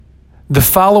The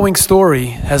following story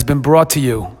has been brought to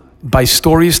you by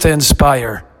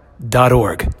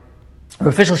StoriesToInspire.org.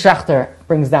 Rav Fishel Schachter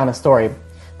brings down a story.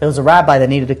 There was a rabbi that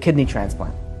needed a kidney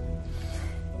transplant.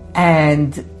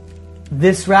 And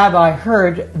this rabbi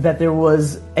heard that there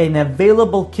was an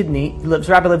available kidney. This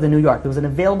rabbi lived in New York. There was an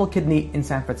available kidney in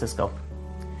San Francisco.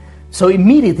 So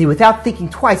immediately, without thinking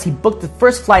twice, he booked the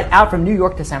first flight out from New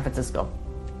York to San Francisco.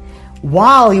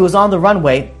 While he was on the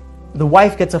runway, the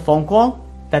wife gets a phone call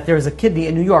that there is a kidney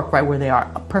in New York right where they are.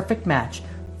 A perfect match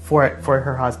for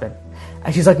her husband.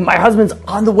 And she's like, my husband's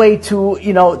on the way to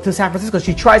San Francisco.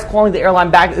 She tries calling the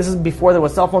airline back. This is before there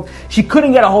was cell phones. She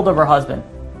couldn't get a hold of her husband.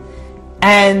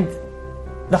 And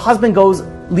the husband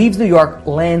leaves New York,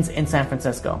 lands in San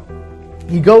Francisco.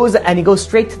 He goes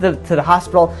straight to the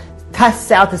hospital,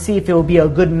 tests out to see if it will be a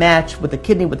good match with the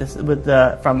kidney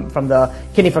from the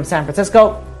kidney from San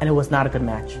Francisco, and it was not a good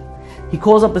match. He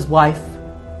calls up his wife,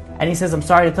 and he says, I'm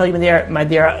sorry to tell you, my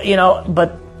dear,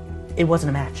 but it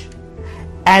wasn't a match.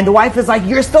 And the wife is like,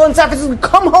 you're still in San Francisco,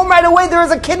 come home right away, there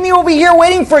is a kidney over here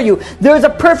waiting for you. There is a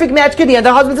perfect match kidney. And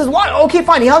the husband says, what? Okay,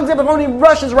 fine. He hugs up the phone and he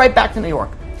rushes right back to New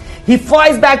York. He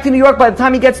flies back to New York. By the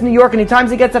time he gets to New York and the times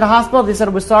he gets to the hospital, they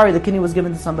said, we're sorry, the kidney was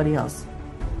given to somebody else.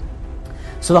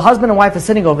 So the husband and wife are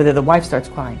sitting over there. The wife starts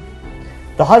crying.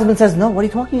 The husband says, no, what are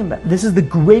you talking about? This is the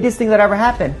greatest thing that ever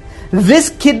happened.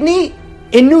 This kidney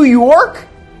in New York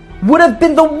would have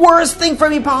been the worst thing for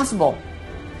me possible.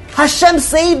 Hashem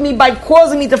saved me by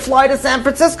causing me to fly to San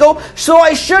Francisco, so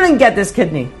I shouldn't get this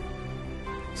kidney.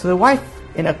 So the wife,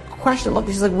 in a question, looked,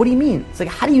 she's like, what do you mean? It's like,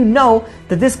 how do you know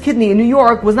that this kidney in New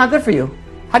York was not good for you?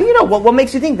 How do you know? What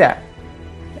makes you think that?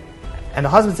 And the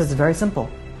husband says, it's very simple.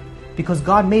 Because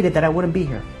God made it that I wouldn't be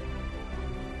here.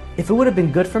 If it would have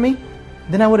been good for me,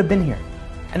 then I would have been here.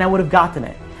 And I would have gotten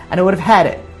it. And I would have had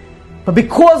it. But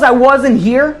because I wasn't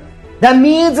here, that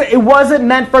means it wasn't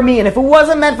meant for me. And if it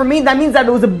wasn't meant for me, that means that it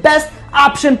was the best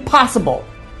option possible.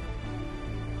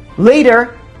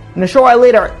 Later, in a short while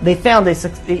later, they found a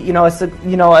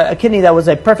kidney that was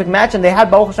a perfect match, and they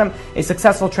had, Baruch Hashem, a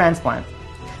successful transplant.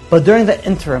 But during the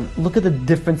interim, look at the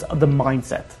difference of the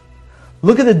mindset.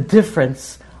 Look at the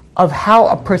difference of how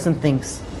a person thinks.